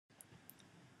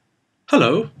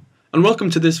Hello and welcome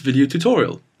to this video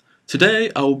tutorial.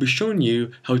 Today I will be showing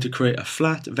you how to create a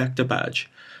flat vector badge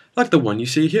like the one you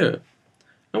see here.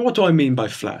 Now what do I mean by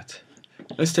flat?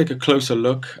 Let's take a closer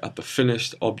look at the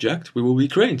finished object we will be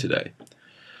creating today.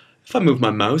 If I move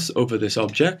my mouse over this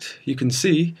object, you can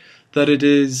see that it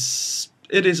is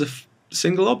a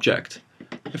single object.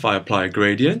 If I apply a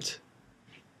gradient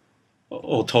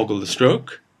or toggle the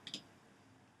stroke,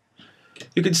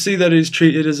 you can see that it is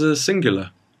treated as a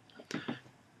singular.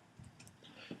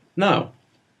 Now,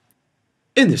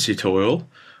 in this tutorial,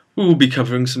 we will be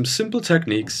covering some simple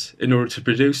techniques in order to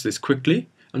produce this quickly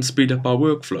and speed up our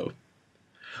workflow.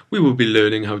 We will be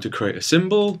learning how to create a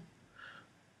symbol,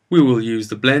 we will use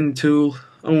the blend tool,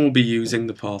 and we'll be using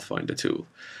the pathfinder tool,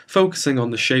 focusing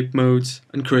on the shape modes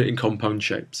and creating compound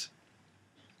shapes.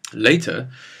 Later,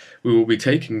 we will be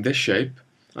taking this shape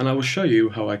and I will show you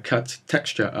how I cut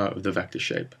texture out of the vector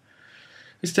shape.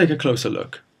 Let's take a closer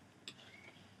look.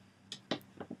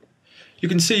 You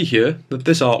can see here that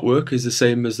this artwork is the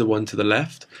same as the one to the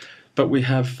left, but we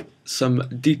have some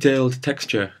detailed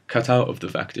texture cut out of the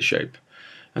vector shape,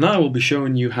 and I will be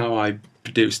showing you how I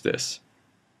produced this.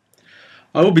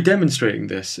 I will be demonstrating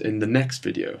this in the next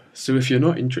video, so if you're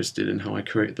not interested in how I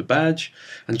create the badge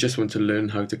and just want to learn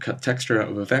how to cut texture out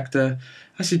of a vector,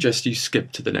 I suggest you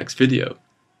skip to the next video.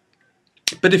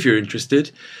 But if you're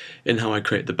interested in how I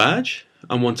create the badge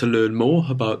and want to learn more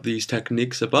about these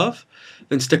techniques above,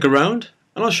 then stick around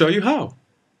and I'll show you how.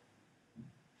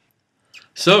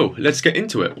 So let's get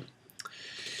into it.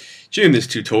 During this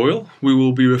tutorial we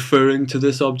will be referring to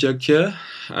this object here,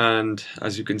 and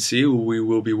as you can see we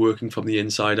will be working from the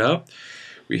inside out.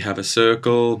 We have a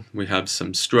circle, we have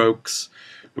some strokes,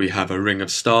 we have a ring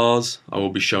of stars. I will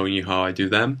be showing you how I do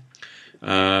them.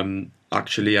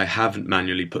 Actually, I haven't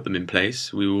manually put them in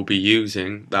place. We will be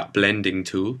using that blending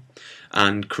tool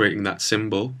and creating that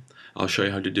symbol. I'll show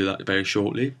you how to do that very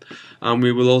shortly. And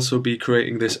we will also be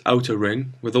creating this outer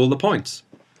ring with all the points.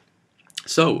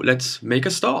 So let's make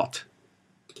a start.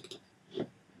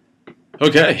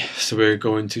 Okay, so we're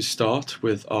going to start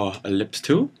with our ellipse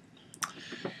tool.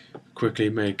 Quickly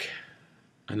make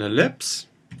an ellipse.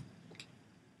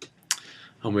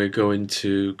 And we're going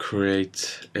to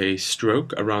create a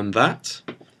stroke around that.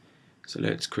 So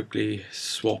let's quickly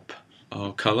swap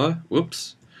our color.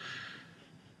 Whoops.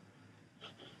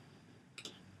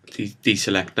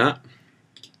 Deselect that.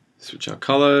 Switch our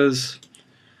colors.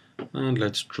 And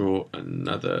let's draw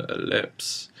another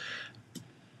ellipse.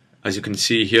 As you can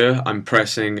see here, I'm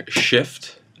pressing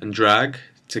Shift and drag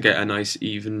to get a nice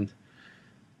even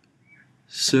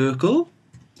circle.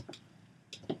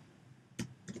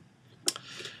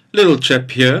 Little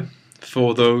tip here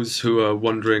for those who are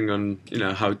wondering on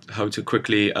how to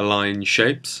quickly align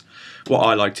shapes. What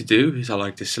I like to do is I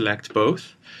like to select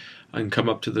both and come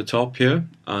up to the top here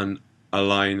and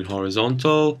align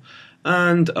horizontal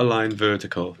and align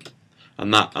vertical,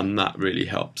 and that really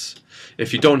helps.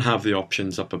 If you don't have the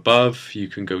options up above, you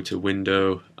can go to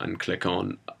window and click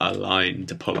on align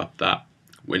to pull up that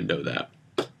window there.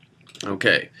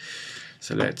 Okay,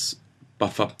 so let's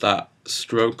buff up that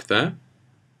stroke there.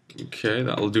 Okay,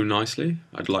 that'll do nicely.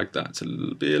 I'd like that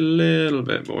to be a little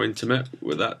bit more intimate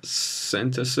with that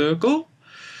center circle.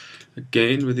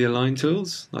 Again with the align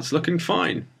tools, that's looking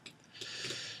fine.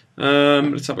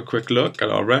 Let's have a quick look at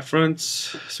our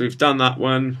reference. So we've done that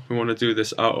one, we want to do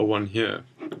this outer one here.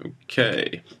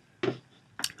 Okay,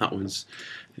 that one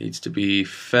needs to be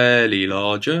fairly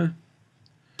larger.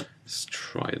 Let's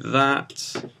try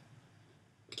that.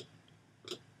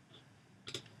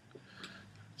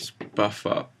 Let's buff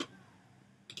up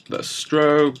the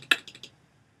stroke.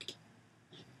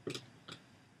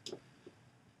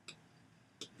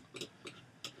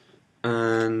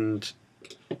 And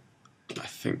I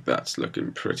think that's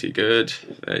looking pretty good.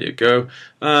 There you go.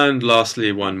 And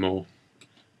lastly, one more.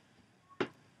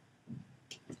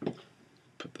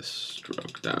 Put the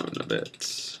stroke down a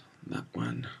bit. That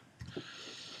one.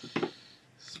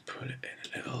 Let's put it in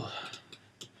a little.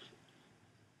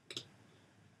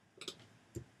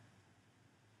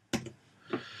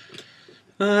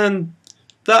 And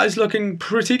that is looking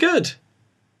pretty good.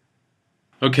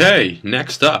 Okay,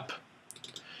 next up,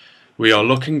 we are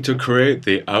looking to create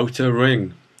the outer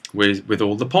ring with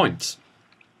all the points.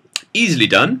 Easily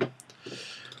done.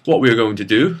 What we are going to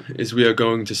do is we are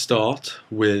going to start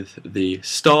with the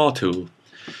star tool.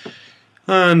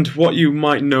 And what you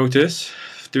might notice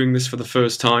doing this for the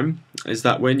first time is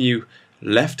that when you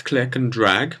left click and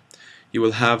drag, you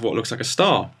will have what looks like a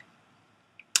star.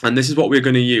 And this is what we're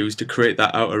going to use to create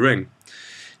that outer ring.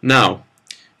 Now,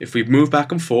 if we move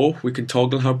back and forth, we can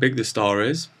toggle how big the star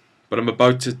is, but I'm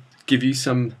about to give you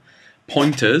some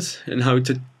pointers in how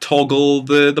to toggle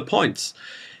the points.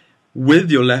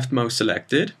 With your left mouse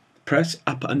selected, press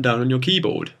up and down on your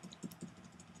keyboard,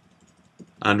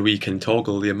 and we can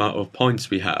toggle the amount of points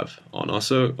we have on our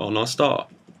star.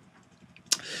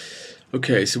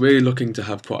 Okay, so we're looking to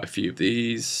have quite a few of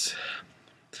these.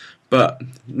 But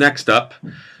next up,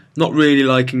 not really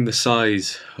liking the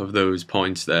size of those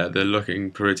points there. They're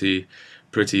looking pretty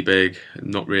big,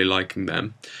 not really liking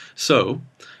them. So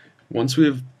once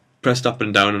we've pressed up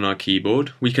and down on our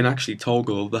keyboard, we can actually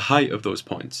toggle the height of those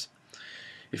points.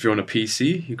 If you're on a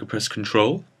PC, you can press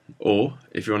Control, or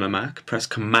if you're on a Mac, press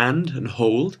Command and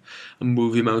hold and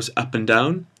move your mouse up and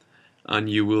down, and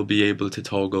you will be able to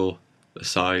toggle the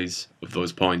size of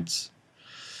those points.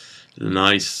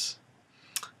 Nice.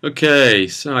 Okay,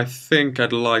 so I think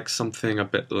I'd like something a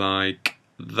bit like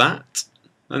that,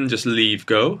 and just leave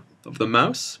go of the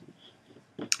mouse,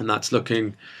 and that's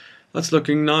looking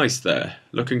nice there,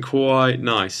 looking quite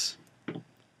nice.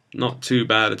 Not too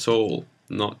bad at all,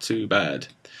 not too bad.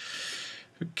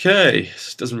 Okay,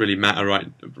 it doesn't really matter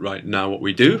right now what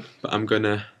we do, but I'm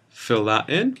gonna fill that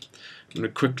in. I'm gonna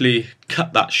quickly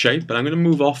cut that shape, and I'm gonna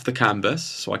move off the canvas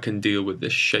so I can deal with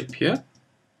this shape here.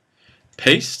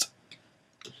 Paste.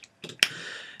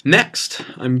 Next,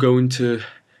 I'm going to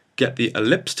get the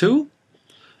ellipse tool,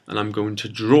 and I'm going to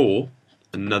draw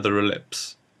another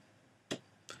ellipse.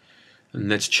 And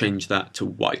let's change that to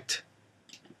white.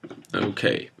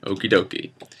 Okay, okie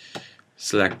dokie.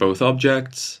 Select both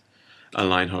objects,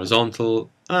 align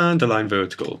horizontal and align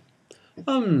vertical.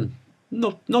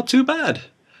 Not too bad.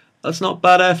 That's not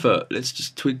bad effort. Let's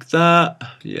just tweak that.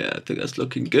 Yeah, I think that's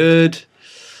looking good.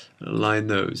 Align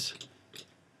those.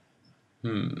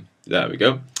 There we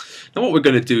go. Now what we're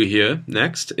going to do here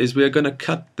next is we're going to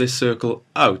cut this circle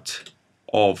out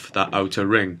of that outer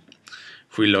ring.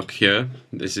 If we look here,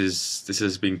 this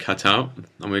has been cut out,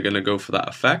 and we're going to go for that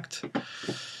effect.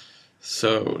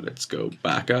 So let's go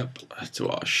back up to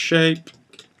our shape,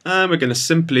 and we're going to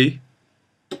simply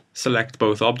select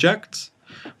both objects.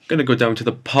 I'm going to go down to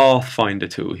the Pathfinder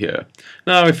tool here.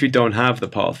 Now if you don't have the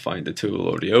Pathfinder tool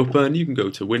already open, you can go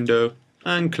to Window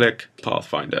and click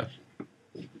Pathfinder.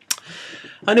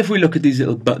 And if we look at these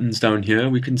little buttons down here,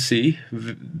 we can see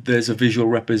there's a visual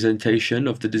representation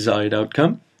of the desired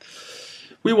outcome.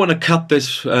 We want to cut this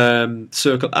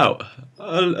circle out,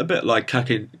 a bit like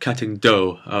cutting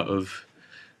dough out of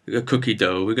a cookie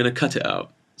dough. We're going to cut it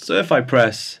out. So if I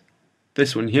press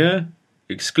this one here,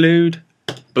 exclude,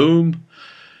 boom,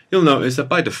 you'll notice that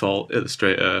by default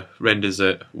Illustrator renders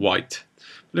it white.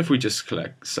 But if we just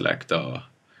select our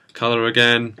color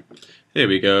again, here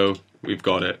we go, we've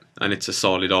got it, and it's a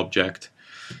solid object.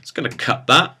 It's going to cut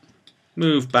that,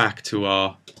 move back to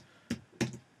our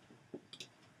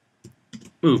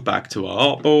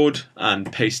artboard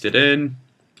and paste it in.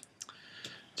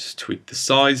 Just tweak the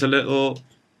size a little.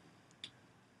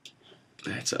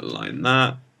 Let's align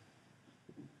that.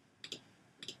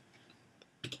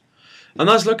 And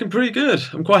that's looking pretty good.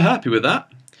 I'm quite happy with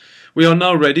that. We are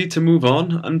now ready to move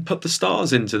on and put the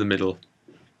stars into the middle.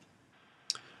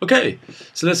 Okay,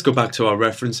 so let's go back to our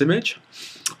reference image,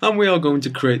 and we are going to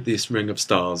create this ring of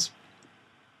stars.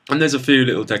 And there's a few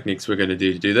little techniques we're going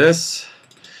to do this.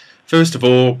 First of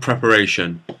all,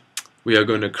 preparation. We are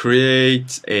going to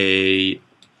create a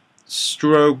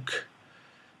stroke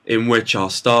in which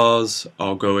our stars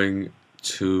are going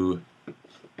to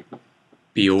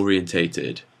be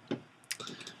orientated.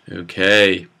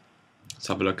 Okay, let's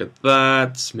have a look at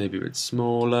that. Maybe a bit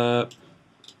smaller.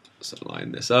 Let's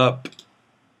align this up.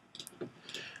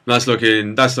 That's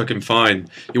looking fine.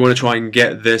 You want to try and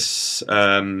get this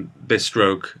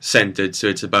stroke centered so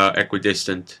it's about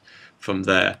equidistant from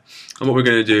there. And what we're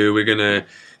going to do, we're going to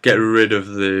get rid of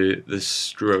the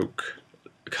stroke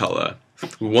color.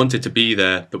 We want it to be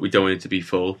there, but we don't want it to be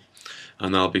full,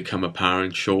 and that'll become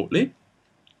apparent shortly.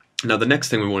 Now the next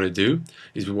thing we want to do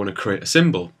is we want to create a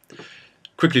symbol.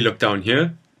 Quickly look down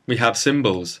here. We have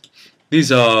symbols.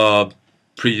 These are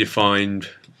predefined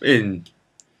in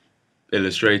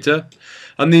Illustrator,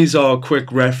 and these are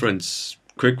quick reference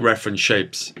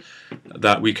shapes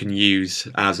that we can use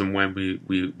as and when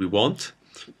we want.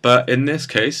 But in this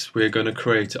case, we're going to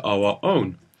create our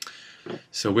own.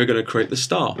 So we're going to create the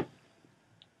star.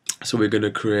 So we're going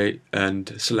to create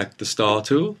and select the star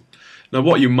tool. Now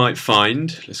what you might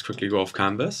find, let's quickly go off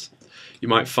canvas, you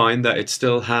might find that it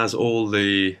still has all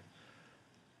the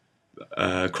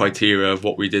criteria of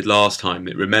what we did last time.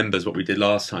 It remembers what we did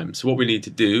last time. So what we need to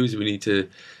do is we need to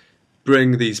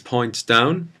bring these points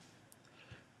down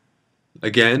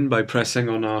again by pressing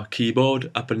on our keyboard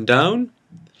up and down,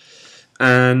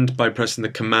 and by pressing the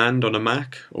command on a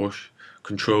Mac or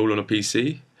control on a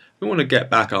PC, we want to get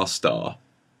back our star.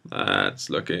 That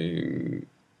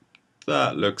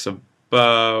looks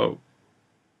about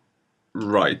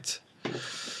right.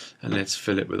 And let's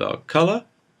fill it with our color.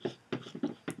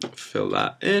 Fill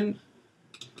that in.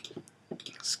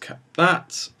 Let's cut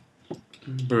that.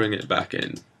 Bring it back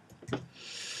in.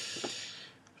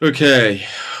 Okay,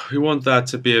 we want that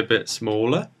to be a bit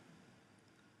smaller.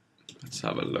 Let's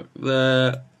have a look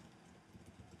there.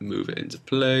 Move it into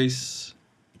place.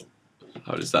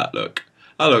 How does that look?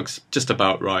 That looks just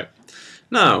about right.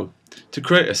 Now, to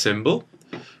create a symbol,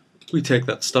 we take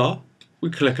that star,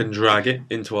 we click and drag it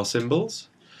into our symbols.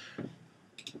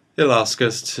 It'll ask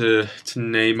us to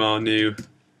name our new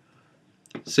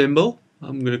symbol.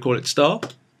 I'm going to call it star,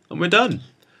 and we're done.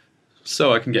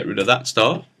 So I can get rid of that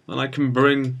star, and I can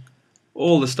bring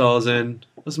all the stars in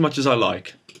as much as I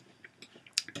like.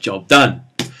 Job done.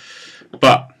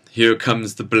 But here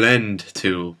comes the blend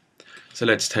tool. So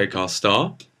let's take our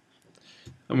star,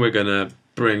 and we're going to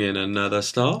bring in another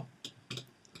star.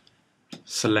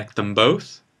 Select them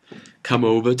both. Come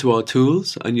over to our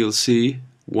tools, and you'll see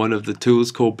one of the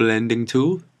tools called blending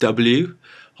tool, W,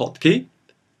 hotkey.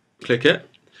 Click it.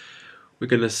 We're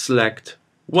going to select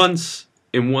once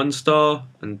in one star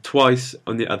and twice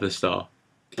on the other star.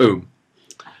 Boom.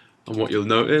 And what you'll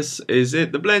notice is the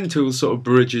blend tool sort of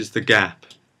bridges the gap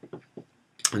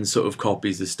and sort of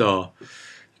copies the star.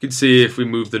 You can see if we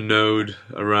move the node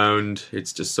around,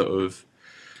 it's just sort of,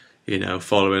 you know,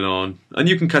 following on. And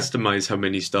you can customize how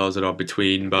many stars there are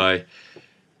between by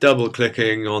double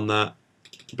clicking on that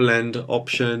blend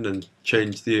option and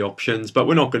change the options, but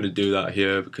we're not going to do that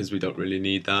here because we don't really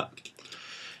need that.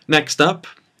 Next up,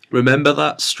 remember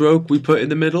that stroke we put in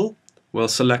the middle? We'll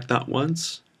select that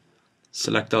once,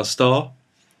 select our star,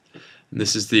 and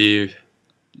this is the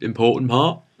important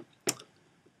part.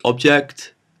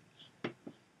 Object,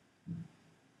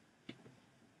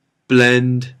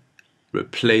 blend,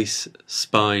 replace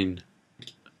spine.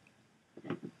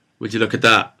 Would you look at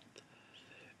that?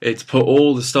 It's put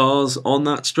all the stars on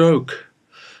that stroke.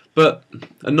 But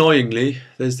annoyingly,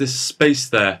 there's this space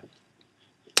there.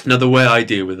 Now the way I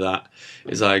deal with that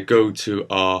is I go to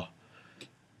our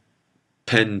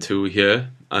pen tool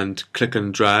here and click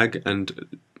and drag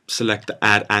and select the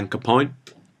add anchor point.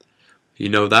 You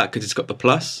know that because it's got the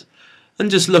plus. And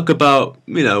just look about,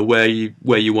 you know, where you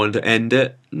want to end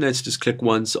it. Let's just click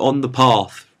once on the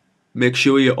path. Make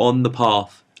sure you're on the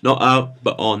path. Not out,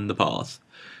 but on the path.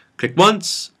 Click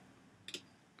once,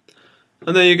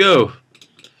 and there you go.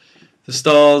 The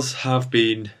stars have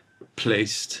been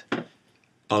placed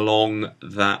along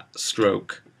that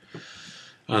stroke,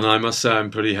 and I must say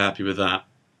I'm pretty happy with that.